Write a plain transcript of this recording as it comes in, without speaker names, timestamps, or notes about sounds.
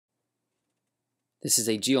This is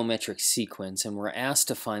a geometric sequence, and we're asked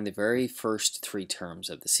to find the very first three terms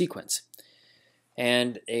of the sequence.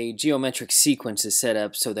 And a geometric sequence is set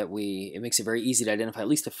up so that it makes it very easy to identify at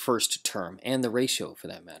least the first term and the ratio for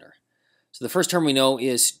that matter. So the first term we know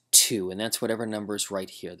is 2, and that's whatever number is right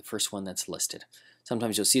here, the first one that's listed.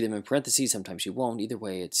 Sometimes you'll see them in parentheses, sometimes you won't. Either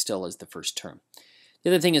way, it still is the first term. The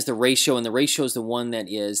other thing is the ratio, and the ratio is the one that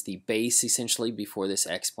is the base, essentially, before this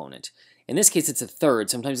exponent. In this case, it's a third.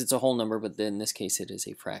 Sometimes it's a whole number, but in this case, it is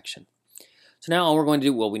a fraction. So now all we're going to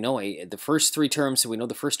do, well, we know the first three terms, so we know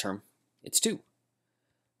the first term, it's 2.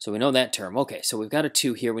 So we know that term. Okay, so we've got a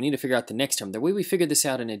 2 here. We need to figure out the next term. The way we figure this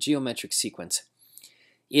out in a geometric sequence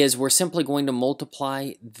is we're simply going to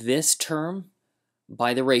multiply this term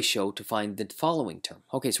by the ratio to find the following term.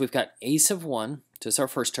 Okay, so we've got a sub 1, so it's our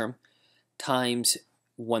first term, times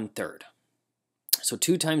 1/3. So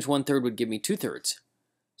 2 times 1/3 would give me 2/3.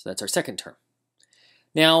 So that's our second term.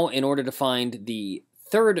 Now, in order to find the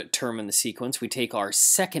third term in the sequence, we take our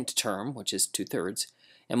second term, which is 2/3,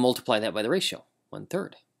 and multiply that by the ratio,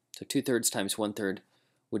 1/3. So 2/3 times 1/3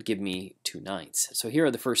 would give me 2/9. So here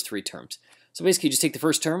are the first three terms. So basically, you just take the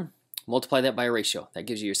first term, multiply that by a ratio. That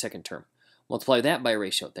gives you your second term. Multiply that by a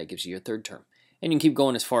ratio. That gives you your third term. And you can keep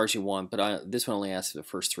going as far as you want, but this one only asks for the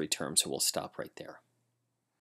first three terms, so we'll stop right there.